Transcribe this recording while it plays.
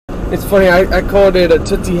It's funny, I called it a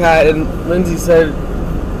Tootsie Hat, and Lindsay said,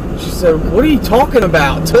 she said, what are you talking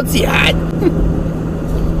about? Tootsie Hat?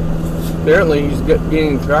 Apparently he's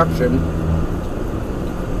gaining traction.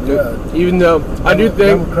 Yeah. Even though I do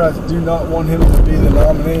think Democrats do not want him to be the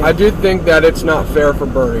nominee. I do think that it's not fair for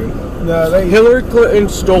Bernie. No, Hillary Clinton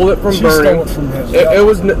stole it from Bernie. Stole it from him. It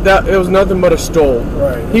was nothing but a stole.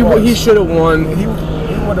 Right. He should have won. He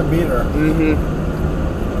would have beat her. Mm-hmm.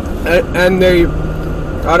 And they,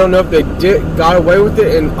 I don't know if they got away with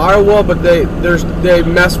it in Iowa, but they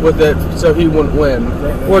messed with it so he wouldn't win.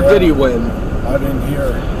 Did he win? I didn't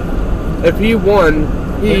hear. If he won,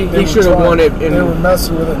 he should have won it. They were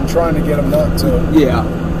messing with it and trying to get him not to. Yeah.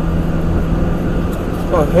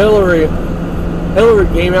 Well, Hillary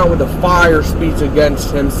came out with a fire speech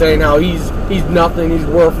against him, saying how he's nothing, he's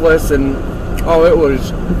worthless, and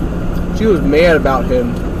she was mad about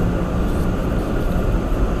him.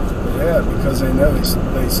 Yeah, because they know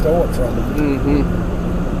they stole it from him. Mm-hmm.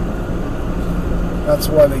 That's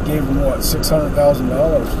why they gave him what,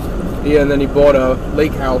 $600,000. Yeah, and then he bought a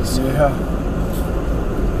lake house. Yeah.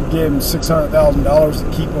 Gave him $600,000 to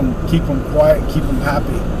keep him quiet, keep him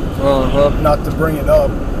happy. Not to bring it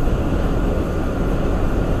up,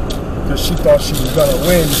 because she thought she was gonna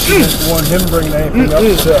win. She didn't want him bringing anything up.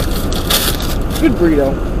 Good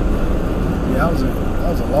burrito. Yeah, that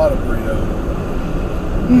was a lot of burrito.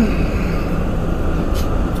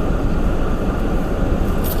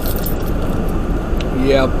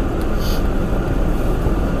 Yeah.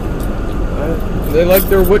 They like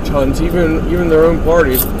their witch hunts, even their own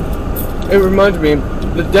parties. It reminds me,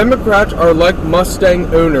 the Democrats are like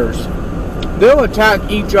Mustang owners. They'll attack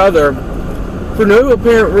each other for no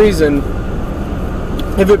apparent reason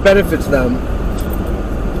if it benefits them.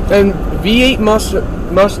 And V8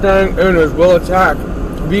 Mustang owners will attack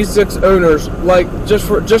V6 owners like just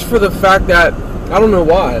for the fact that I don't know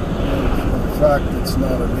why. The fact it's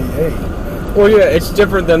not a V8. Well, yeah, it's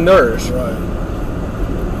different than theirs. Right.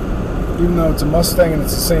 Even though it's a Mustang and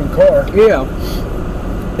it's the same car. Yeah.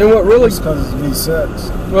 And what really, because it's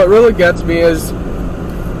V6. What really gets me is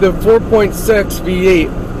the 4.6 V8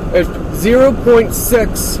 is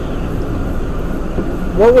 0.6.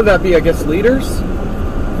 What would that be? I guess liters.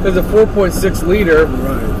 Because a 4.6 liter,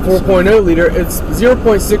 right, 4.0 liter, it's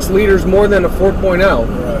 0.6 liters more than a 4.0.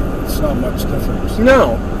 Right. It's not much difference.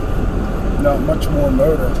 No. Not much more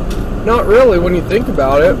motor. Not really when you think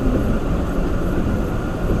about it.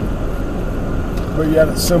 But yet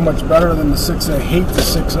it's so much better than the 6.0. I hate the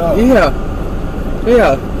 6.0. Yeah.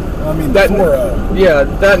 Yeah. I mean, the 4.0. Yeah,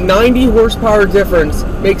 that 90 horsepower difference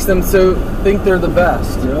makes them think they're the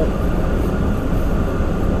best. Yep.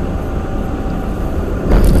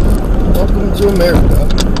 Welcome to America.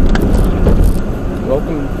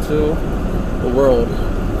 Welcome to the world.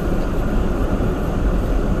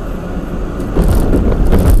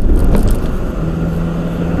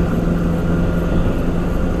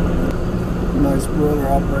 Nice broiler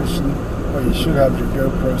operation. Well, you should have your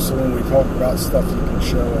GoPro so when we talk about stuff you can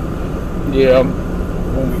show it. Yeah.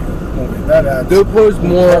 That adds. GoPro's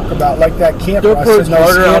more talk about like that camper. GoPro's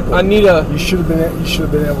harder. Camper. I need a. You should have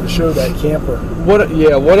been able to show that camper. What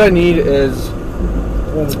I need is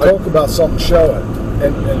when we talk about something, show it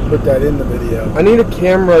and put that in the video. I need a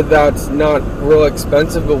camera that's not real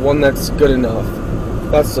expensive, but one that's good enough.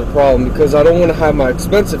 That's the problem, because I don't want to have my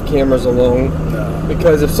expensive cameras along. No.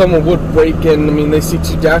 Because if someone would break in, I mean, they see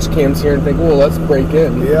two dash cams here and think, well, let's break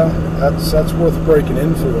in. Yeah, that's worth breaking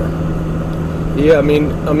in for. Yeah, I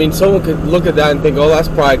mean, someone could look at that and think, oh, that's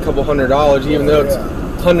probably a couple $100, even though it's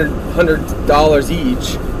 $100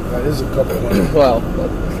 each. That is a couple $100.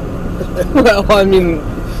 Well, I mean,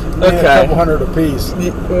 okay, a couple $100 a piece.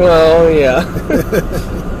 Well, yeah,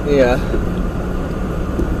 yeah.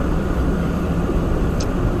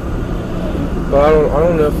 But I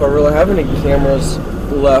don't know if I really have any cameras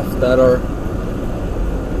left that are.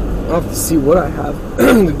 I'll have to see what I have.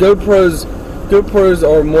 The GoPros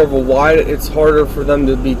are more of a wide. It's harder for them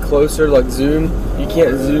to be closer, like zoom. You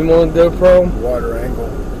can't zoom on a GoPro. Wider angle.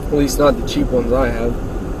 At least not the cheap ones I have.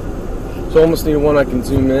 So I almost need one I can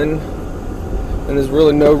zoom in. And there's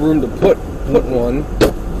really no room to put one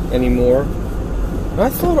anymore. I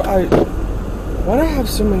thought why do I have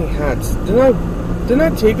so many hats? Didn't I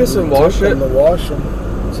take this and wash it? To wash them.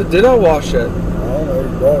 So did I wash it? I don't know. You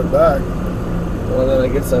brought it back. Well, then I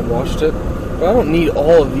guess I washed it. But I don't need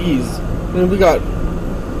all of these. I mean, look at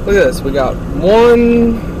this. We got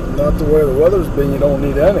one. Not the way the weather's been. You don't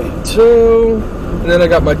need any. Two. And then I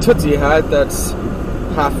got my Tootsie hat that's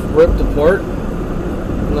half ripped apart.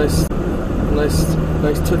 Nice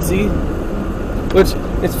Tootsie. Which,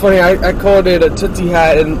 it's funny, I called it a Tootsie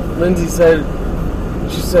hat, and Lindsay said,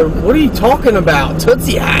 She said, "What are you talking about?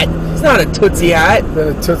 Tootsie Hat? It's not a Tootsie Hat." Been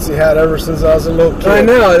a Tootsie Hat ever since I was a little kid. I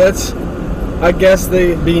know. That's. I guess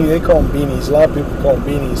they call them beanies. A lot of people call them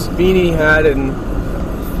beanies. Beanie Hat, and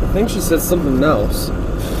I think she said something else.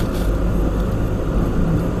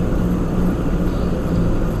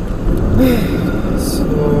 So,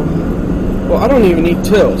 well, I don't even eat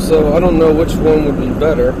till, so I don't know which one would be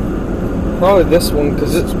better. Probably this one,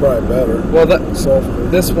 because it's probably better. Well, softer.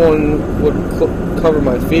 This one would cover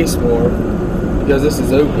my face more because this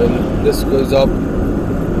is open. This goes up.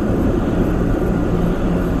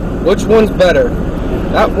 Which one's better?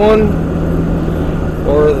 That one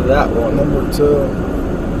or that one? Number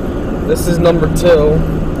 2. This is number 2.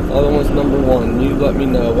 The other one's number 1. You let me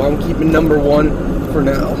know. Well, I'm keeping number 1 for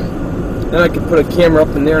now. Then I could put a camera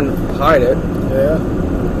up in there and hide it. Yeah.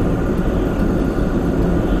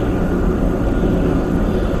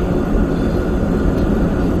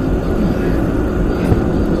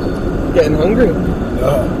 Getting hungry?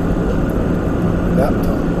 No. Nap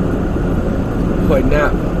time. Quite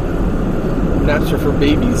nap. Naps are for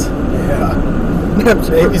babies. Yeah. Naps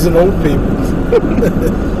are babies and old people.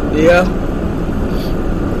 Yeah.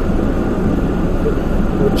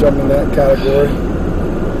 Which I'm in that category.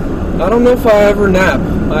 I don't know if I ever nap.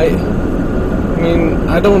 I mean,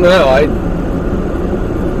 I don't know. I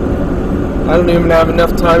don't even have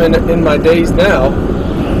enough time in my days now.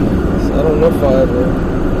 So I don't know if I ever.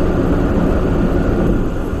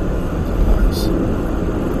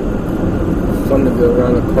 Fun to go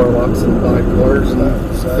around the car lots and buy cars and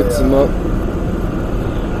fix them up.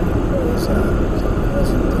 What was that? That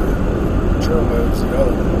wasn't the turbo, it was the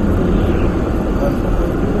other one.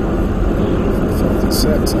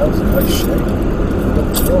 56, that was a nice shape. It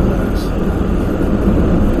looked real nice.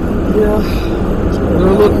 Yeah.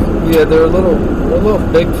 They're a little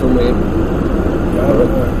big for me.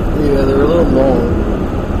 Yeah, they're a little long.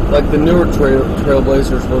 Like the newer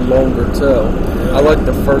Trailblazers were longer too. I like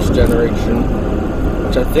the first generation,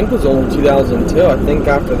 which I think was only 2002. I think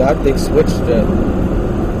after that they switched it.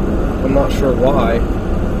 I'm not sure why.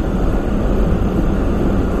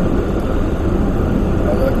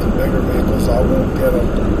 I like the bigger vehicles. I won't get a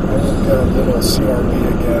little CRV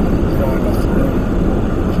again. You don't have enough room.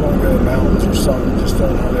 Just want to go to the mountains or something. Just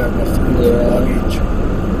don't have enough room for luggage.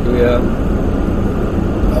 Yeah.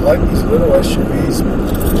 I like these little SUVs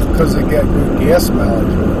because they get good gas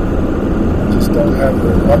mileage. Just don't have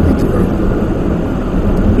the luggage room.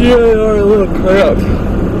 Yeah, they are a little cramped.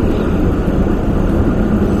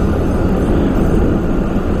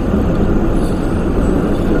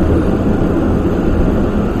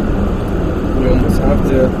 You almost have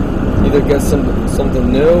to either get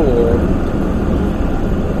something new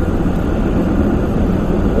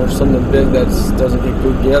or something big that doesn't get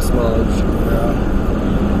good gas mileage. Yeah.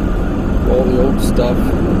 All the old stuff.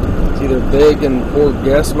 It's either big and poor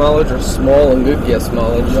gas mileage or small and good gas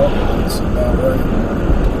mileage. Yep, that's about right.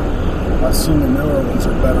 I've seen the newer ones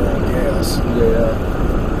are better on gas. Yeah.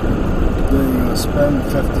 Then you're going to spend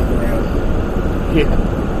 $50,000. Yeah.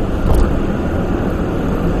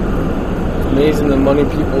 Amazing the money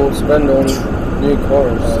people spend on new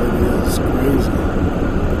cars. It is crazy.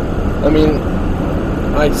 I mean,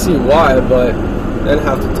 I see why, but then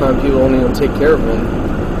half the time people don't even take care of them.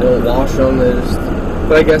 They don't wash them.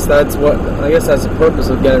 But I guess that's the purpose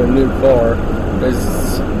of getting a new car is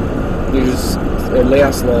it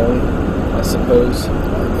lasts long, I suppose. I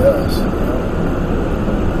guess.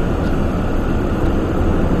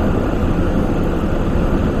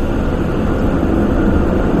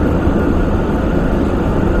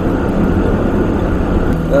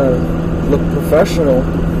 Look professional.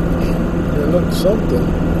 It looked something.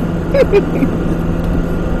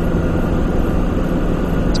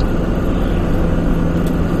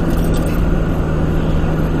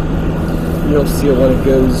 You'll see it when it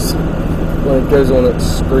goes on its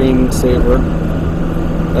screensaver.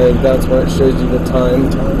 I think that's when it shows you the time.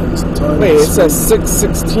 Wait, it says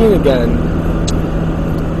 6:16 again.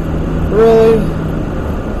 Really?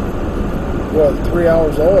 What, 3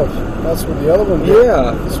 hours off? That's what the other one did.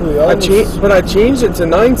 Yeah. That's what the other but I changed it to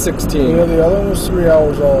 9:16. Yeah, the other one was 3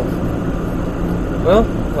 hours off. Well,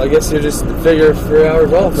 I guess you just figure 3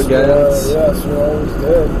 hours off again. Yeah, that's what I always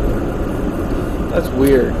did. That's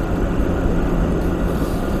weird.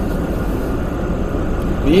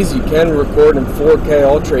 These you can record in 4K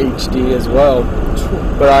Ultra HD as well,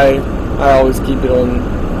 but I always keep it on.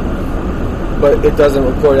 But it doesn't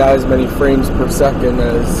record out as many frames per second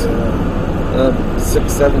as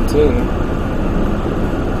 617,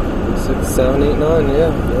 6, 7, 8, 9.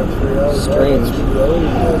 Yeah, 3 hours. Strange.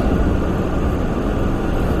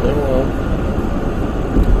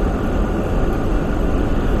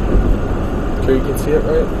 sure you can see it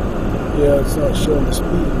right? Yeah, it's not showing the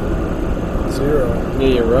speed. 0. Yeah,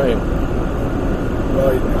 you're right.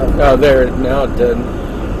 Right. Oh, there, now it did.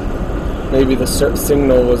 Maybe the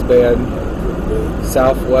signal was bad.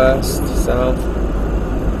 Southwest, south.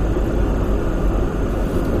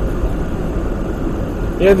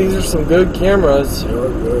 Yeah, these are some good cameras. They are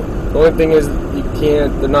good. The only thing is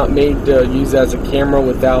they're not made to use as a camera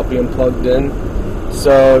without being plugged in.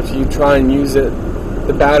 So if you try and use it,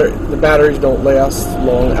 the batteries don't last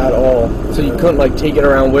long at all. So you couldn't like take it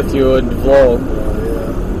around with you and vlog.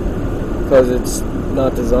 Because it's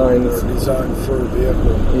not designed. It's designed for a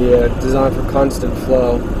vehicle. Yeah, designed for constant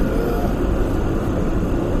flow.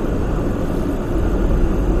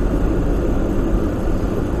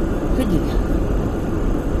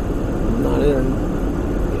 Not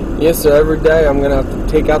in. Yeah, so every day I'm gonna have to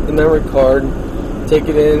take out the memory card, take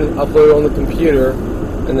it in, upload it on the computer,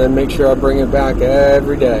 and then make sure I bring it back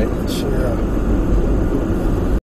every day. Yeah.